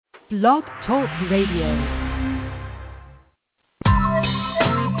Blog Talk Radio.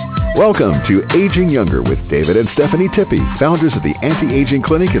 Welcome to Aging Younger with David and Stephanie Tippie, founders of the Anti-Aging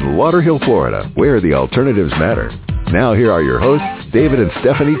Clinic in Lauderhill, Florida, where the alternatives matter. Now here are your hosts, David and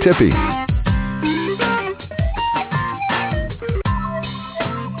Stephanie Tippie.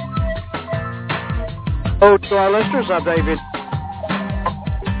 Hello to our listeners. I'm David.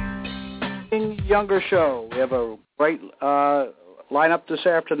 Aging Younger Show. We have a great lineup this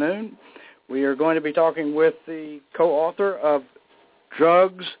afternoon. We are going to be talking with the co-author of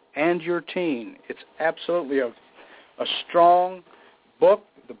Drugs and Your Teen. It's absolutely a strong book.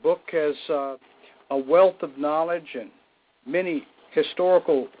 The book has a wealth of knowledge and many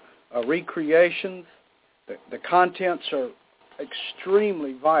historical recreations. The contents are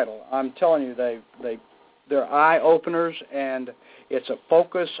extremely vital. I'm telling you, they're eye-openers, and it's a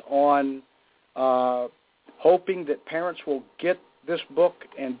focus on hoping that parents will get this book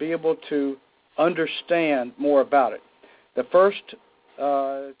and be able to understand more about it. The first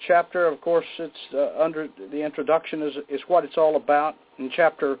chapter, of course, it's under the introduction is what it's all about. And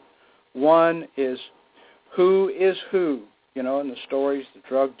chapter 1 is who is who, in the stories, the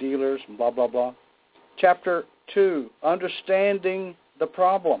drug dealers, and blah, blah, blah. Chapter 2, understanding the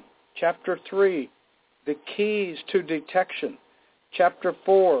problem. Chapter 3, the keys to detection. Chapter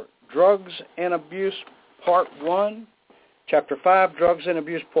 4, drugs and abuse, part 1. Chapter 5, drugs and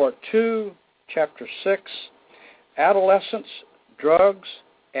abuse, part 2. Chapter 6, adolescence, drugs,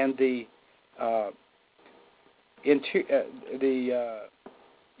 and the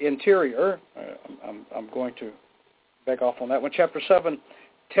interior. I'm going to back off on that one. Chapter 7,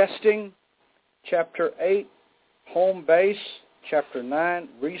 testing. Chapter 8, home base. Chapter 9,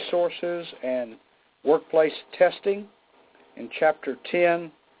 resources and workplace testing. And Chapter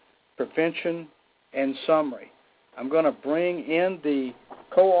 10, prevention and summary. I'm going to bring in the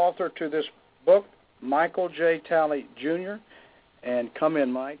co-author to this book, Michael J. Talley, Jr., and come in,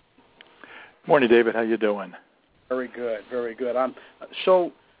 Mike. Morning, David. How you doing? Very good, very good. I'm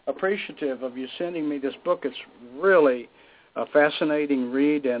so appreciative of you sending me this book. It's really a fascinating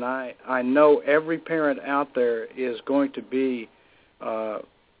read, and I know every parent out there is going to be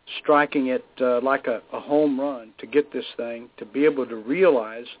striking it like a home run to get this thing, to be able to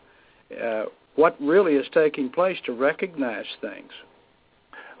realize what really is taking place, to recognize things.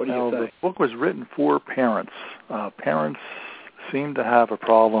 What do you think? The book was written for parents. Parents seem to have a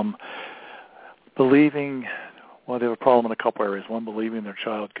problem believing, they have a problem in a couple areas. One, believing their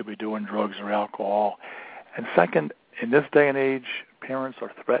child could be doing drugs or alcohol. And second, in this day and age, parents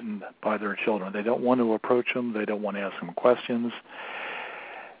are threatened by their children. They don't want to approach them. They don't want to ask them questions.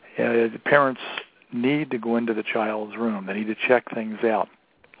 The parents need to go into the child's room. They need to check things out.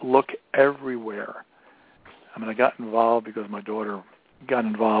 Look everywhere. I got involved because my daughter got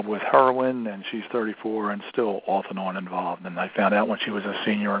involved with heroin, and she's 34 and still off and on involved. And I found out when she was a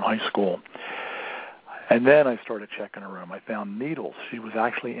senior in high school. And then I started checking her room. I found needles. She was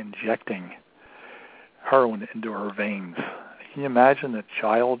actually injecting heroin into her veins. Can you imagine a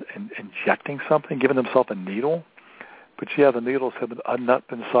child injecting something, giving themselves a needle? But the needles had been up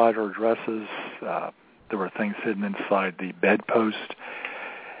inside her dresses. There were things hidden inside the bedpost.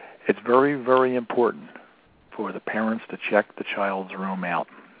 It's very, very important for the parents to check the child's room out.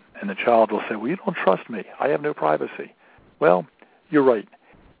 And the child will say, well, you don't trust me. I have no privacy. Well, you're right.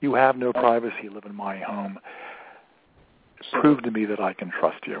 You have no privacy. You live in my home. Prove to me that I can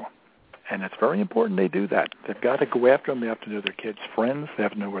trust you. And it's very important they do that. They've got to go after them. They have to know their kids' friends. They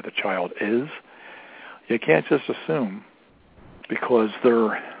have to know where the child is. You can't just assume because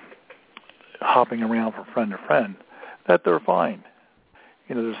they're hopping around from friend to friend that they're fine.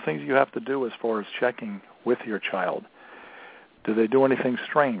 There's things you have to do as far as checking with your child. Do they do anything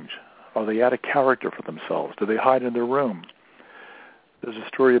strange? Are they out of character for themselves? Do they hide in their room? There's a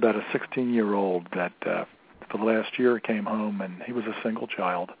story about a 16-year-old that for the last year came home, and he was a single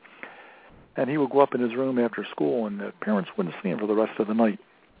child. And he would go up in his room after school, and the parents wouldn't see him for the rest of the night.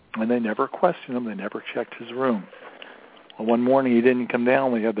 And they never questioned him. They never checked his room. Well, one morning he didn't come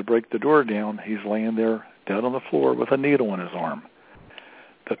down. We had to break the door down. He's laying there dead on the floor with a needle in his arm.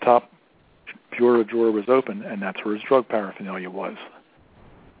 The top bureau drawer was open, and that's where his drug paraphernalia was.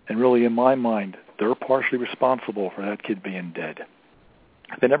 And really, in my mind, they're partially responsible for that kid being dead.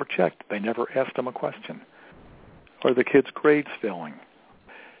 They never checked. They never asked him a question. Are the kid's grades failing?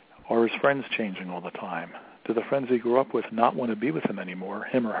 Are his friends changing all the time? Do the friends he grew up with not want to be with him anymore,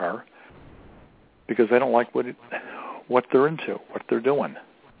 him or her, because they don't like what they're into, what they're doing?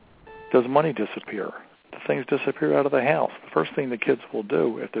 Does money disappear? Do things disappear out of the house? The first thing the kids will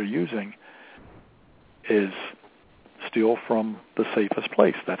do if they're using is steal from the safest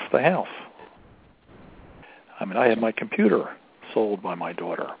place. That's the house. I mean, I had my computer sold by my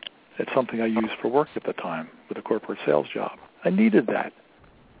daughter. It's something I used for work at the time with a corporate sales job. I needed that.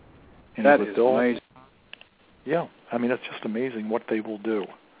 And that is amazing. Yeah, I mean, it's just amazing what they will do.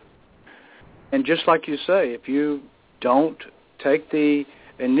 And just like you say, if you don't take the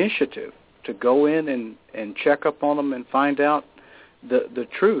initiative to go in and check up on them and find out the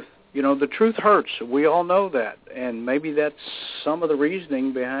truth, you know, the truth hurts. We all know that. And maybe that's some of the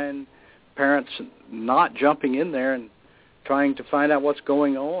reasoning behind parents not jumping in there and trying to find out what's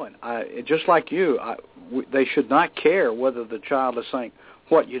going on. Just like you, they should not care whether the child is saying,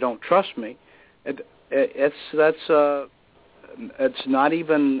 "What, you don't trust me?" It's not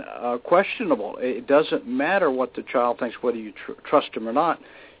even questionable. It doesn't matter what the child thinks, whether you trust him or not.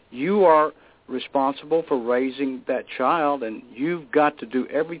 You are responsible for raising that child, and you've got to do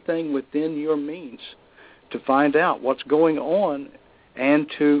everything within your means to find out what's going on and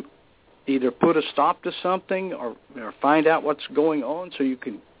to either put a stop to something or find out what's going on so you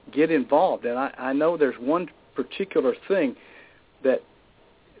can get involved. And I know there's one particular thing that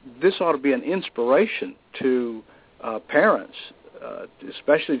this ought to be an inspiration to parents,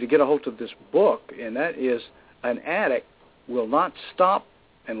 especially to get a hold of this book, and that is an addict will not stop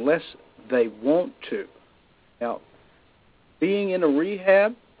unless they want to. Now, being in a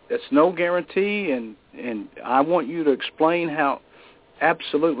rehab, that's no guarantee, and I want you to explain how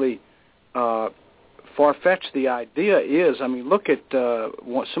absolutely far-fetched the idea is. I mean, look at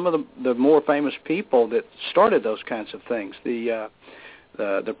some of the more famous people that started those kinds of things. The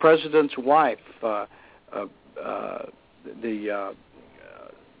president's wife,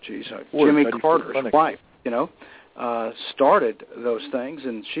 Jimmy Carter's wife, started those things,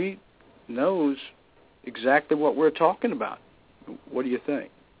 and she knows exactly what we're talking about. What do you think?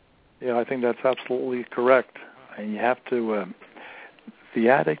 Yeah, I think that's absolutely correct. And you have to, the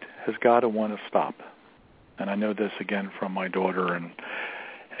addict has got to want to stop. And I know this, again, from my daughter, and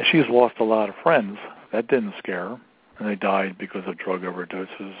she's lost a lot of friends. That didn't scare her, and they died because of drug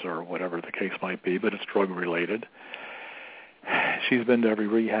overdoses or whatever the case might be, but it's drug-related. She's been to every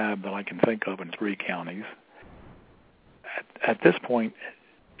rehab that I can think of in 3 counties. At this point,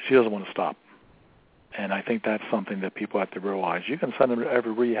 she doesn't want to stop. And I think that's something that people have to realize. You can send them to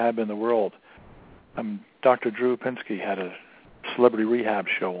every rehab in the world. Dr. Drew Pinsky had a celebrity rehab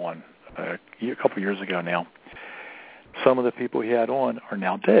show on a couple years ago now. Some of the people he had on are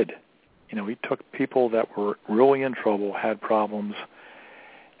now dead. You know, he took people that were really in trouble, had problems,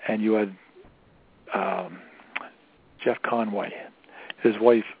 and you had Jeff Conway. His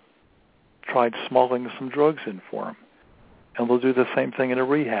wife tried smuggling some drugs in for him, and they'll do the same thing in a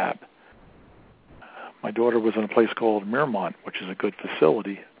rehab. My daughter was in a place called Miramont, which is a good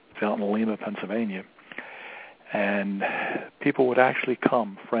facility. It's out in Lima, Pennsylvania. And people would actually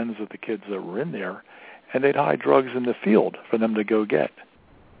come, friends of the kids that were in there, and they'd hide drugs in the field for them to go get.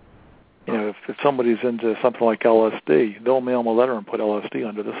 You know, if somebody's into something like LSD, they'll mail them a letter and put LSD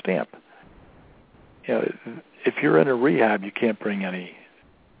under the stamp. You know, if you're in a rehab, you can't bring any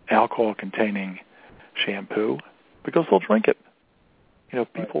alcohol-containing shampoo because they'll drink it. You know,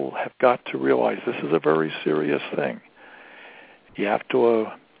 people have got to realize this is a very serious thing. You have to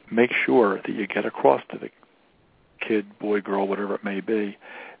make sure that you get across to the kid, boy, girl, whatever it may be,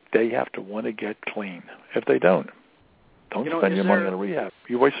 they have to want to get clean. If they don't spend your money in a rehab.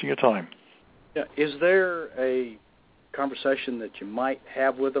 You're wasting your time. Yeah, is there a conversation that you might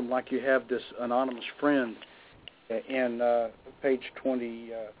have with them like you have this anonymous friend in page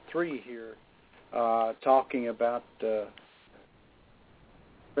 23 here talking about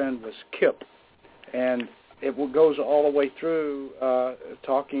friend was Kip, and it goes all the way through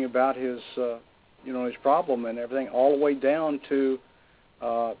talking about his his problem and everything, all the way down to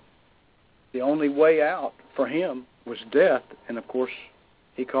the only way out for him was death, and of course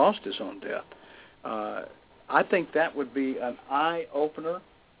he caused his own death. I think that would be an eye-opener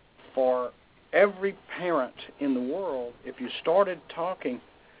for every parent in the world if you started talking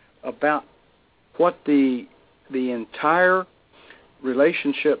about what the entire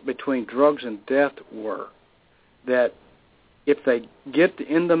relationship between drugs and death were, that if they get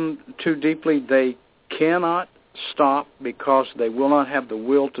in them too deeply, they cannot stop because they will not have the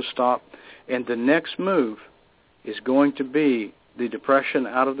will to stop, and the next move is going to be the depression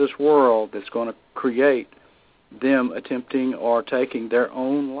out of this world that's going to create them attempting or taking their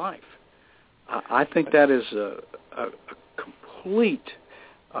own life. I think that is a complete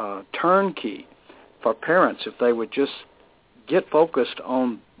turnkey for parents if they would just get focused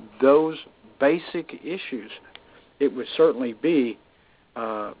on those basic issues. It would certainly be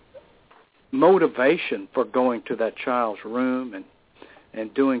motivation for going to that child's room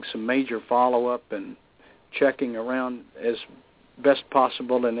and doing some major follow-up and checking around as best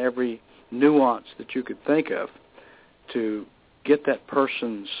possible in every nuance that you could think of to get that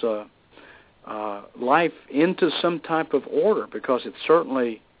person's life into some type of order, because it's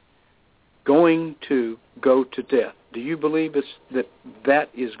certainly going to go to death. Do you believe that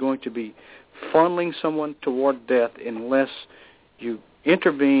is going to be funneling someone toward death unless you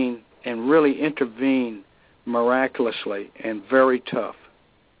intervene and really intervene miraculously and very tough?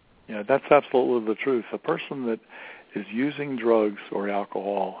 Yeah, that's absolutely the truth. A person that is using drugs or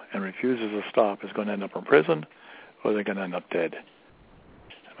alcohol and refuses to stop is going to end up in prison, or they're going to end up dead.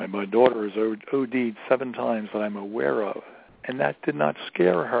 My daughter has OD'd 7 times that I'm aware of, and that did not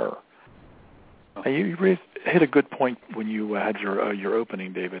scare her. You hit a good point when you had your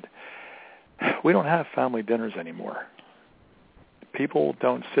opening, David. We don't have family dinners anymore. People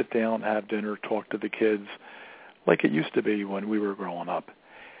don't sit down, have dinner, talk to the kids like it used to be when we were growing up.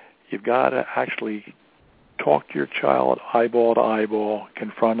 You've got to actually talk to your child eyeball to eyeball,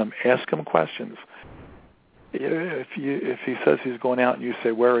 confront him, ask him questions. If he says he's going out and you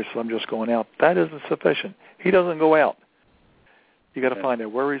say, where is he? I'm just going out, that isn't sufficient. He doesn't go out. You got to find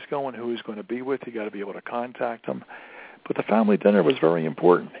out where he's going, who he's going to be with. You got to be able to contact him. But the family dinner was very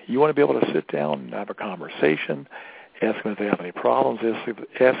important. You want to be able to sit down and have a conversation, ask them if they have any problems,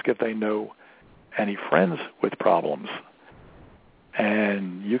 ask if they know any friends with problems.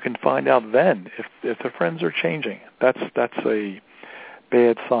 And you can find out then if the friends are changing. That's a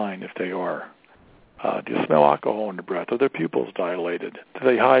bad sign if they are. Do you smell alcohol in their breath? Are their pupils dilated? Do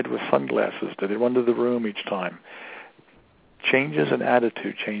they hide with sunglasses? Do they run to the room each time? Changes in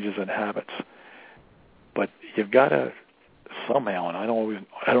attitude, changes in habits. But you've got to somehow, and I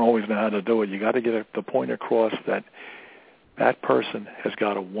don't always know how to do it, you got to get the point across that that person has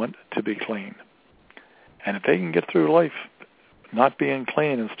got to want to be clean. And if they can get through life not being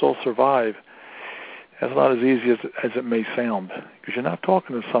clean and still survive, that's not as easy as it may sound, because you're not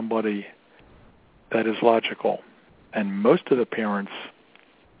talking to somebody that is logical. And most of the parents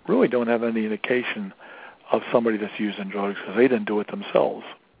really don't have any indication of somebody that's using drugs because they didn't do it themselves.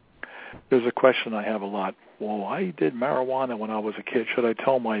 There's a question I have a lot. Well, I did marijuana when I was a kid. Should I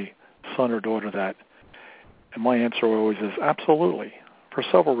tell my son or daughter that? And my answer always is absolutely, for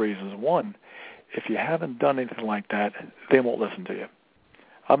several reasons. One, if you haven't done anything like that, they won't listen to you.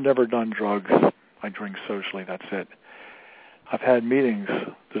 I've never done drugs. I drink socially, that's it. I've had meetings.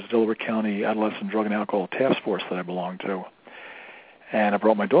 There's a Delaware County Adolescent Drug and Alcohol Task Force that I belong to. And I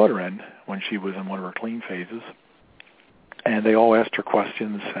brought my daughter in when she was in one of her clean phases. And they all asked her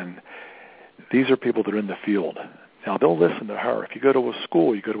questions, and these are people that are in the field. Now, they'll listen to her. If you go to a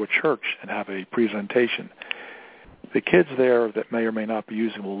school, you go to a church and have a presentation, the kids there that may or may not be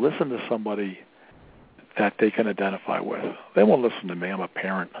using will listen to somebody that they can identify with. They won't listen to me. I'm a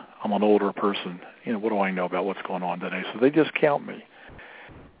parent. I'm an older person. What do I know about what's going on today? So they just count me.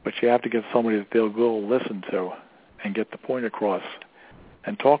 But you have to get somebody that they'll go listen to and get the point across.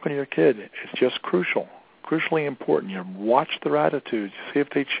 And talking to your kid is just crucially important. You watch their attitudes. You see if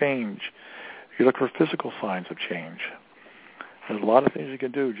they change. You look for physical signs of change. There's a lot of things you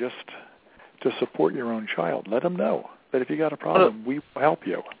can do just to support your own child. Let them know that if you got a problem, we will help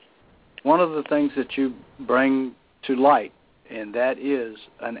you. One of the things that you bring to light, and that is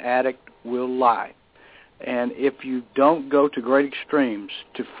an addict will lie. And if you don't go to great extremes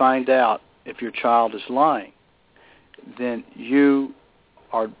to find out if your child is lying, then you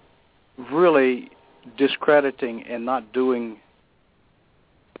are really discrediting and not doing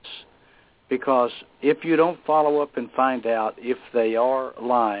this. Because if you don't follow up and find out if they are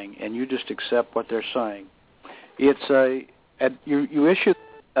lying and you just accept what they're saying, it's you issue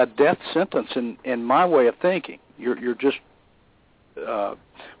a death sentence in my way of thinking. You're just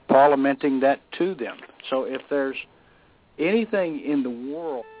parliamenting that to them. So if there's anything in the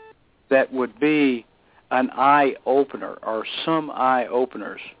world that would be an eye-opener or some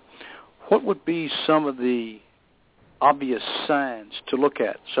eye-openers, what would be some of the obvious signs to look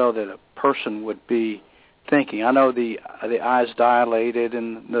at so that a person would be thinking? I know the eyes dilated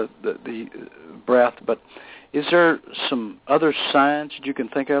and the breath, but is there some other signs that you can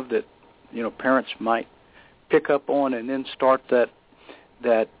think of that parents might pick up on and then start that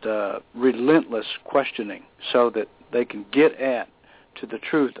relentless questioning so that they can get to the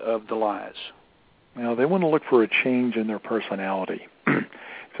truth of the lies? Now, they want to look for a change in their personality.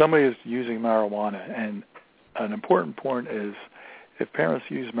 Somebody is using marijuana, and an important point is if parents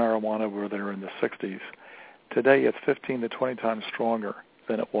use marijuana where they're in the 60s, today it's 15 to 20 times stronger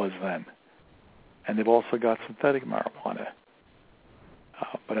than it was then. And they've also got synthetic marijuana.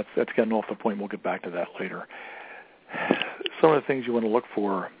 But that's getting off the point. We'll get back to that later. Some of the things you want to look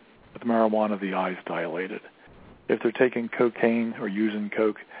for with marijuana, the eyes dilated. If they're taking cocaine or using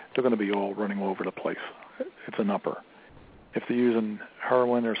coke, they're going to be all running all over the place. It's an upper. If they're using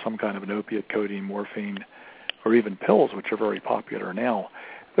heroin or some kind of an opiate, codeine, morphine, or even pills, which are very popular now,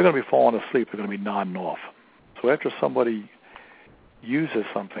 they're going to be falling asleep. They're going to be nodding off. So after somebody uses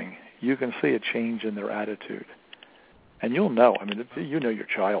something, you can see a change in their attitude. And you'll know. I mean, you know your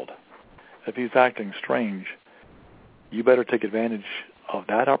child. If he's acting strange, you better take advantage of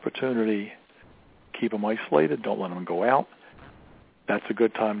that opportunity. Keep him isolated. Don't let him go out. That's a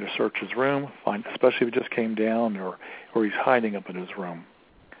good time to search his room, especially if he just came down or he's hiding up in his room.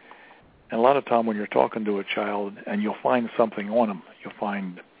 And a lot of time when you're talking to a child and you'll find something on him, you'll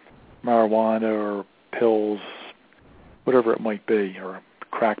find marijuana or pills, whatever it might be, or a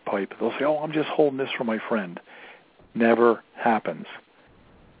crack pipe. They'll say, I'm just holding this for my friend. Never happens.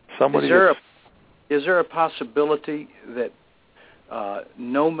 Is there a possibility that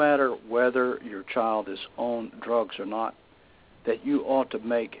no matter whether your child is on drugs or not, that you ought to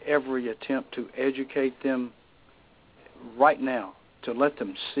make every attempt to educate them right now, to let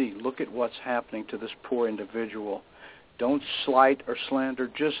them see, look at what's happening to this poor individual. Don't slight or slander,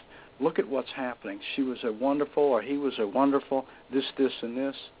 just look at what's happening. She was a wonderful, or he was a wonderful, this, and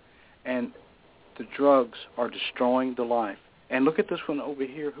this, and the drugs are destroying the life. And look at this one over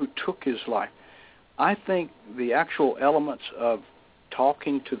here who took his life. I think the actual elements of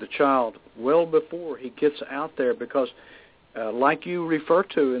talking to the child well before he gets out there, because like you refer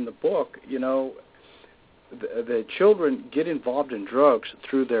to in the book, you know, the children get involved in drugs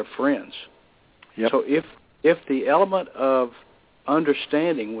through their friends. Yep. So if the element of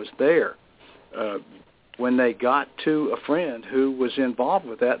understanding was there when they got to a friend who was involved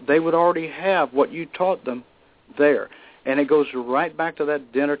with that, they would already have what you taught them there. And it goes right back to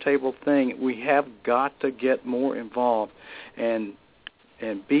that dinner table thing. We have got to get more involved and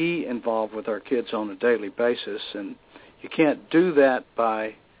be involved with our kids on a daily basis. And you can't do that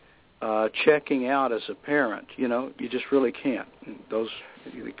by checking out as a parent. You know, you just really can't. Those,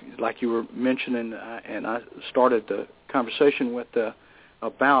 like you were mentioning, and I started the conversation with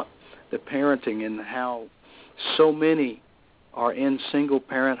about the parenting and how so many are in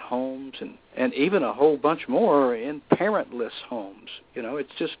single-parent homes and even a whole bunch more are in parentless homes. You know,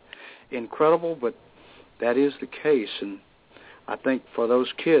 it's just incredible, but that is the case. And I think for those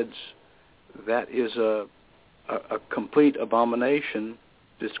kids, that is a complete abomination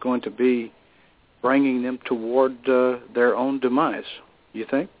that's going to be bringing them toward their own demise. You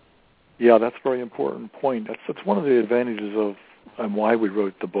think? Yeah, that's a very important point. That's one of the advantages of and why we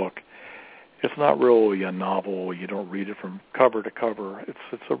wrote the book. It's not really a novel. You don't read it from cover to cover.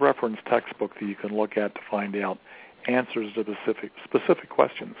 It's a reference textbook that you can look at to find out answers to specific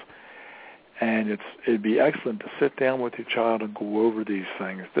questions. And it'd be excellent to sit down with your child and go over these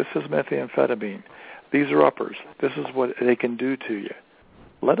things. This is methamphetamine. These are uppers. This is what they can do to you.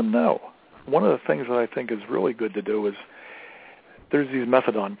 Let them know. One of the things that I think is really good to do is there's these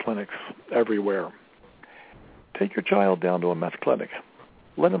methadone clinics everywhere. Take your child down to a meth clinic.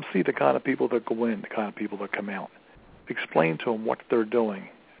 Let them see the kind of people that go in, the kind of people that come out. Explain to them what they're doing.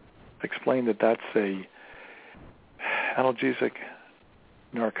 Explain that that's a analgesic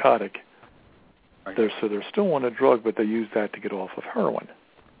narcotic. Right. So they're still on a drug, but they use that to get off of heroin.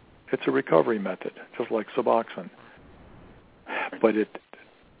 It's a recovery method, just like Suboxone. But it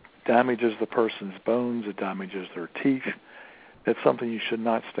damages the person's bones. It damages their teeth. It's something you should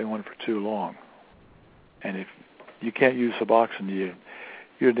not stay on for too long. And if you can't use Suboxone,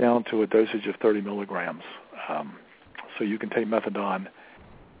 you're down to a dosage of 30 milligrams. So you can take methadone.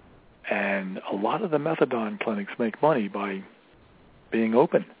 And a lot of the methadone clinics make money by being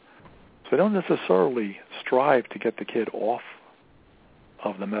open. So they don't necessarily strive to get the kid off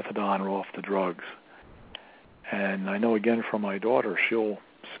of the methadone or off the drugs. And I know, again, from my daughter, she'll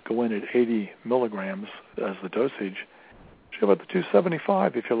go in at 80 milligrams as the dosage. She'll go up to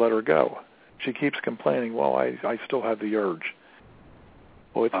 275 if you let her go. She keeps complaining, well, I still have the urge.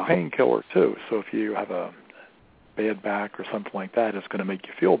 Well, it's a painkiller, too. So if you have a bad back or something like that, it's going to make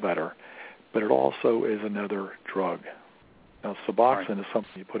you feel better. But it also is another drug. Now, Suboxone is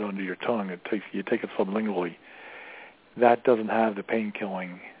something you put under your tongue. You take it sublingually. That doesn't have the pain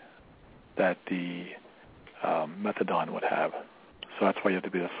killing that the methadone would have. So that's why you have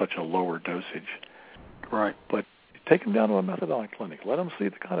to be at such a lower dosage. Right. But take them down to a methadone clinic. Let them see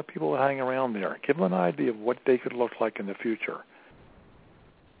the kind of people that hang around there. Give them an idea of what they could look like in the future.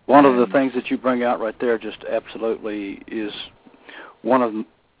 One of the things that you bring out right there just absolutely is one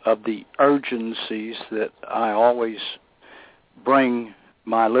of the urgencies that I always bring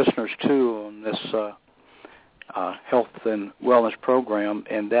my listeners too on this health and wellness program,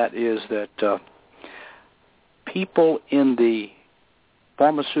 and that is that people in the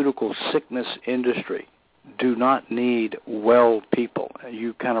pharmaceutical sickness industry do not need well people.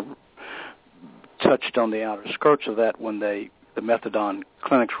 You kind of touched on the outer skirts of that when the methadone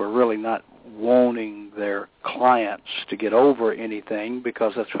clinics were really not wanting their clients to get over anything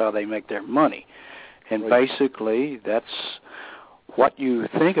because that's how they make their money. And basically that's what you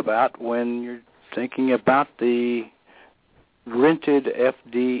think about when you're thinking about the rented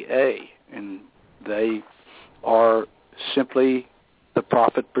FDA, and they are simply the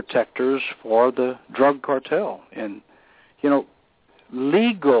profit protectors for the drug cartel. And, you know,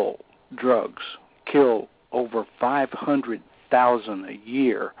 legal drugs kill over 500,000 a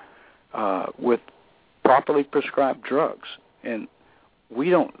year with properly prescribed drugs. And we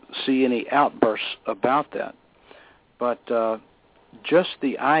don't see any outbursts about that. But just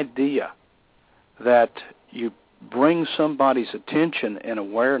the idea that you bring somebody's attention and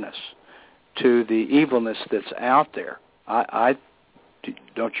awareness to the evilness that's out there,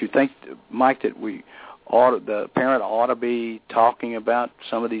 don't you think, Mike, that the parent ought to be talking about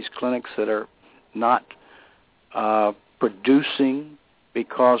some of these clinics that are not producing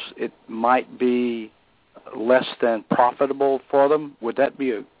because it might be less than profitable for them? Would that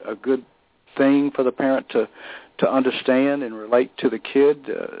be a good thing for the parent to understand and relate to the kid,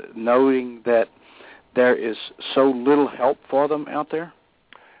 knowing that there is so little help for them out there?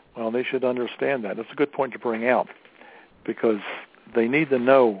 Well, they should understand that. That's a good point to bring out, because they need to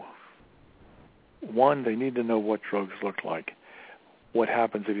know, one, they need to know what drugs look like, what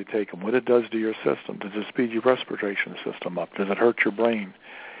happens if you take them, what it does to your system. Does it speed your respiration system up? Does it hurt your brain?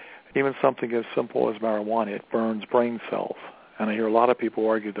 Even something as simple as marijuana, it burns brain cells. And I hear a lot of people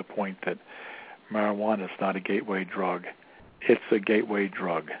argue the point that marijuana is not a gateway drug. It's a gateway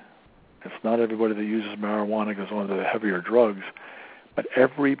drug. It's not everybody that uses marijuana goes on to the heavier drugs, but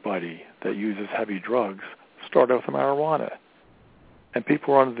everybody that uses heavy drugs start out with marijuana. And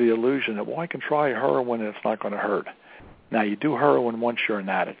people are under the illusion that, well, I can try heroin and it's not going to hurt. Now, you do heroin once you're an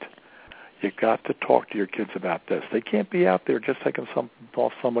addict. You've got to talk to your kids about this. They can't be out there just taking something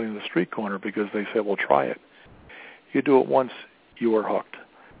off somebody in the street corner because they say, well, try it. You do it once, you are hooked.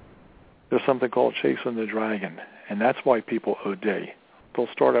 There's something called chasing the dragon, and that's why people OD. They'll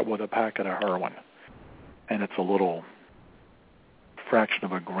start out with a packet of heroin, and it's a little fraction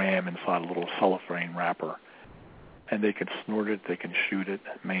of a gram inside a little cellophane wrapper. And they can snort it, they can shoot it,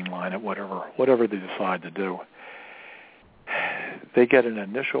 mainline it, whatever they decide to do. They get an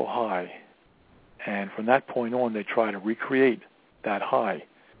initial high, and from that point on, they try to recreate that high.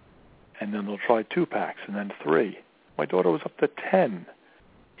 And then they'll try 2 packs, and then 3. My daughter was up to 10.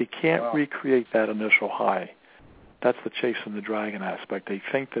 You can't recreate that initial high. That's the chasing the dragon aspect. They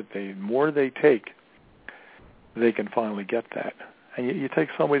think that the more they take, they can finally get that. And you take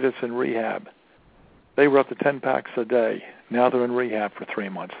somebody that's in rehab. They were up to 10 packs a day. Now they're in rehab for 3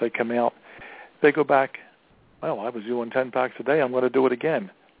 months. They come out. They go back, well, I was doing 10 packs a day. I'm going to do it again.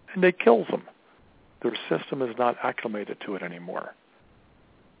 And it kills them. Their system is not acclimated to it anymore.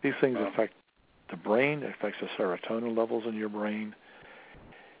 These things affect the brain. It affects the serotonin levels in your brain.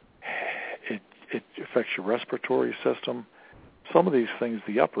 It affects your respiratory system. Some of these things,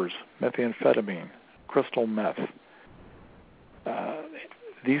 the uppers, methamphetamine, crystal meth,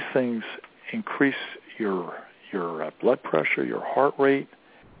 these things increase your blood pressure, your heart rate,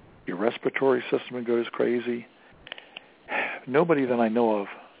 your respiratory system goes crazy. Nobody that I know of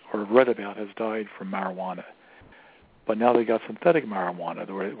or read about has died from marijuana. But now they got synthetic marijuana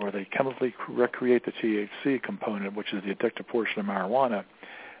where they chemically recreate the THC component, which is the addictive portion of marijuana,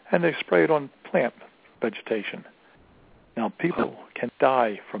 and they spray it on plant vegetation. Now, people can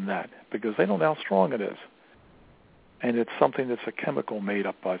die from that because they don't know how strong it is. And it's something that's a chemical made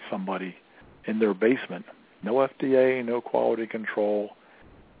up by somebody in their basement. No FDA, no quality control.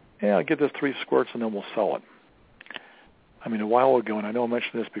 Yeah, I'll give this 3 squirts and then we'll sell it. I mean, a while ago, and I know I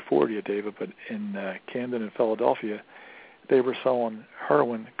mentioned this before to you, David, but in Camden and Philadelphia, they were selling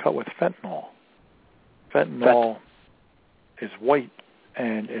heroin cut with fentanyl. Fentanyl is white,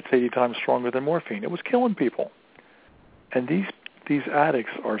 and it's 80 times stronger than morphine. It was killing people. And these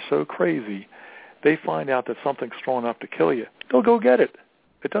addicts are so crazy, they find out that something's strong enough to kill you, they'll go get it.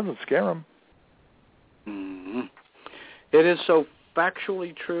 It doesn't scare them. Mm-hmm. It is so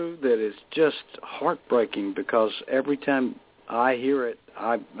factually true that it's just heartbreaking, because every time I hear it,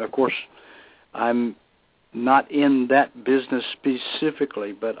 of course, I'm not in that business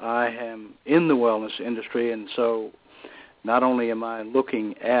specifically, but I am in the wellness industry, and so not only am I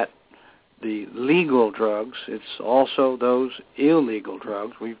looking at the legal drugs. It's also those illegal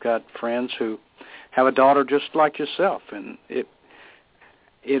drugs. We've got friends who have a daughter just like yourself, and it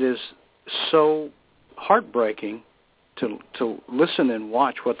is so heartbreaking to listen and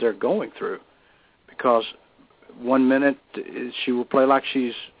watch what they're going through, because one minute she will play like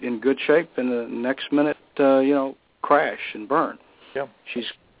she's in good shape, and the next minute, crash and burn. Yeah.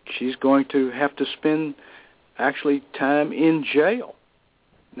 She's going to have to spend actually time in jail.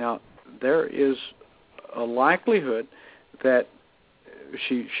 Now, there is a likelihood that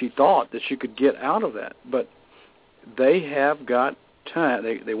she thought that she could get out of that, but they have got time.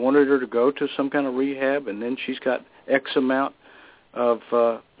 They wanted her to go to some kind of rehab, and then she's got X amount of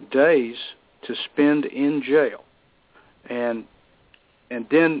days to spend in jail. And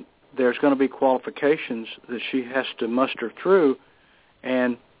then there's going to be qualifications that she has to muster through,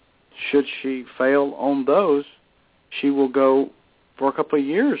 and should she fail on those, she will go for a couple of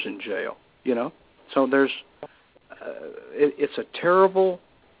years in jail, So there's it's a terrible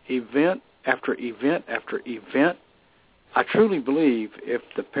event after event after event. I truly believe if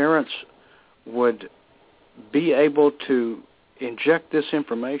the parents would be able to inject this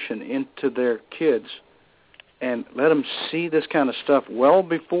information into their kids and let them see this kind of stuff well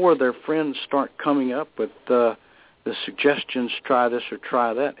before their friends start coming up with the suggestions, try this or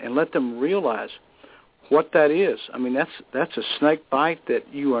try that, and let them realize what that is. I mean, that's a snake bite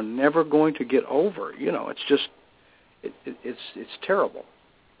that you are never going to get over. It's just it's terrible.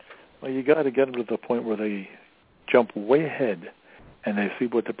 Well, you got to get them to the point where they jump way ahead and they see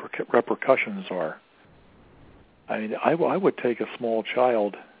what the repercussions are. I mean, I would take a small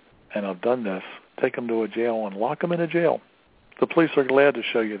child, and I've done this, take them to a jail and lock them in a jail. The police are glad to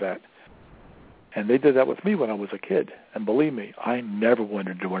show you that. And they did that with me when I was a kid. And believe me, I never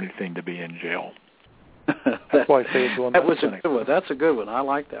wanted to do anything to be in jail. That's why I say it's doing that was a good one. That's a good one. I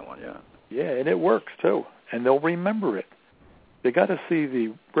like that one, yeah. Yeah, and it works, too. And they'll remember it. They got to see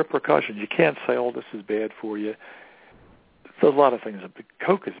the repercussions. You can't say, oh, this is bad for you. There's a lot of things.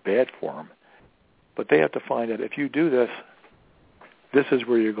 Coke is bad for them. But they have to find out, if you do this, this is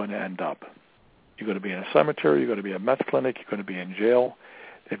where you're going to end up. You're going to be in a cemetery, you're going to be in a meth clinic, you're going to be in jail.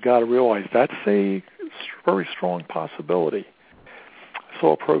 They've got to realize that's a very strong possibility. I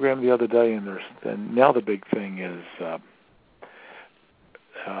saw a program the other day, and now the big thing is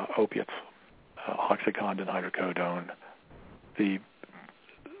opiates, OxyContin, hydrocodone, the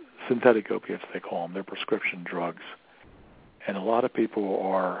synthetic opiates they call them. They're prescription drugs. And a lot of people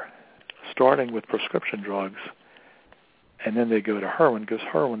are starting with prescription drugs, and then they go to heroin because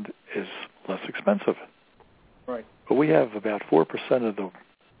heroin is less expensive. Right. But we have about 4% of the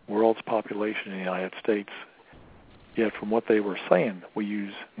world's population in the United States, yet from what they were saying, we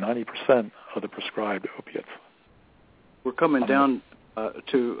use 90% of the prescribed opiates. We're coming down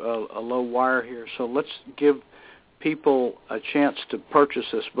to a low wire here, so let's give people a chance to purchase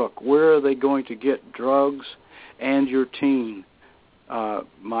this book. Where are they going to get Drugs and Your Teen,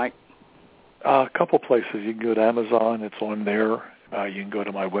 Mike? A couple places. You can go to Amazon. It's on there. You can go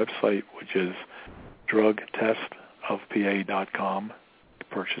to my website, which is drugtestofpa.com.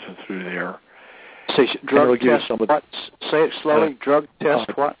 Purchase it through there. Say drug test. What? Say it slowly. Drug test.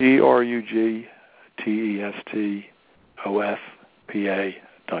 What?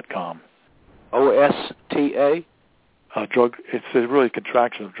 drugtestofpa.com. OSTA. Drug. It's really a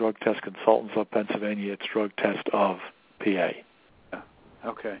contraction of Drug Test Consultants of Pennsylvania. It's Drug Test of PA.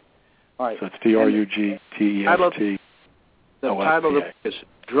 Okay. All right. So it's DRUGTEST. The title of the book is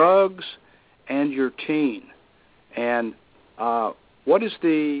Drugs and Your Teen. And what is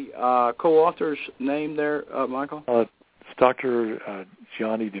the co-author's name there, Michael? It's Dr.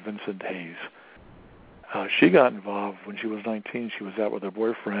 Gianni DeVincenti Hayes. She got involved when she was 19. She was out with her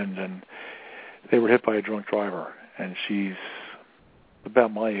boyfriend, and they were hit by a drunk driver. And she's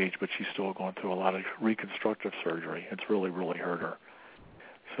about my age, but she's still going through a lot of reconstructive surgery. It's really, really hurt her.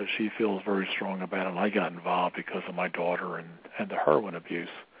 So she feels very strong about it. And I got involved because of my daughter and the heroin abuse.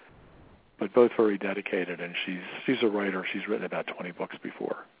 But both very dedicated, and she's a writer. She's written about 20 books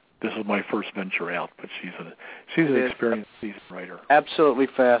before. This is my first venture out, but she's an experienced seasoned writer. Absolutely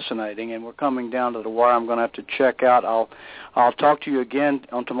fascinating, and we're coming down to the wire. I'm going to have to check out. I'll talk to you again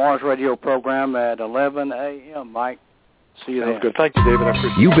on tomorrow's radio program at 11 a.m., Mike. See you then. Sounds good. Thank you, David. I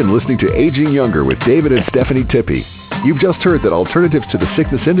appreciate it. You've been listening to Aging Younger with David and Stephanie Tippie. You've just heard that alternatives to the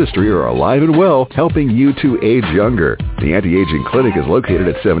sickness industry are alive and well, helping you to age younger. The Anti-Aging Clinic is located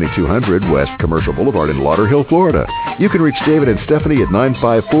at 7200 West Commercial Boulevard in Lauderhill, Florida. You can reach David and Stephanie at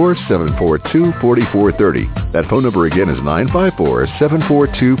 954-742-4430. That phone number again is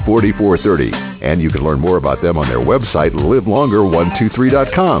 954-742-4430. And you can learn more about them on their website,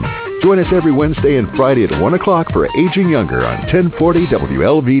 livelonger123.com. Join us every Wednesday and Friday at 1 o'clock for Aging Younger on 1040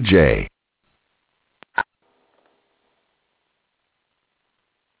 WLVJ.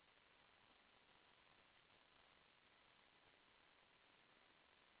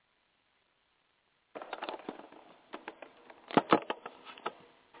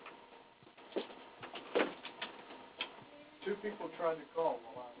 Two people tried to call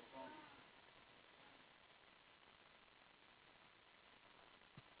while I was on.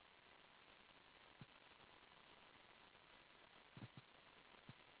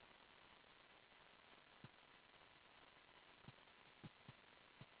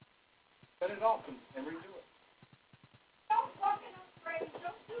 Set it off and redo it. Don't fucking afraid.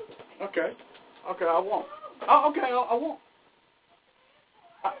 Don't do it. Okay. Okay, I won't. Oh, okay, I won't.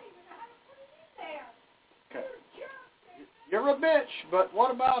 I don't even know how to put it in there. Okay. You're a bitch, but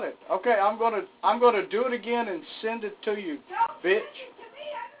what about it? Okay, I'm gonna do it again and send it to you, Don't bitch. send it to me.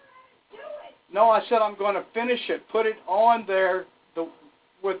 I don't know how to do it. No, I said I'm gonna finish it. Put it on there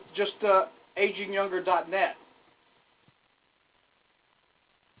with just agingyounger.net.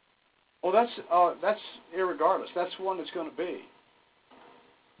 Well, that's irregardless. That's the one that's going to be.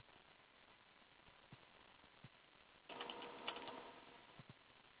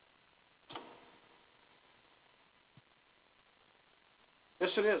 Yes,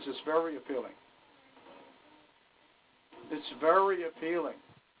 it is. It's very appealing. It's very appealing.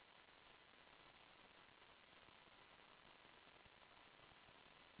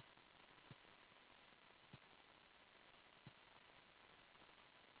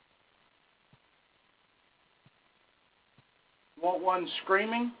 Want one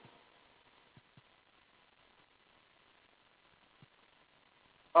screaming?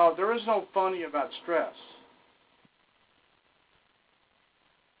 There is no funny about stress.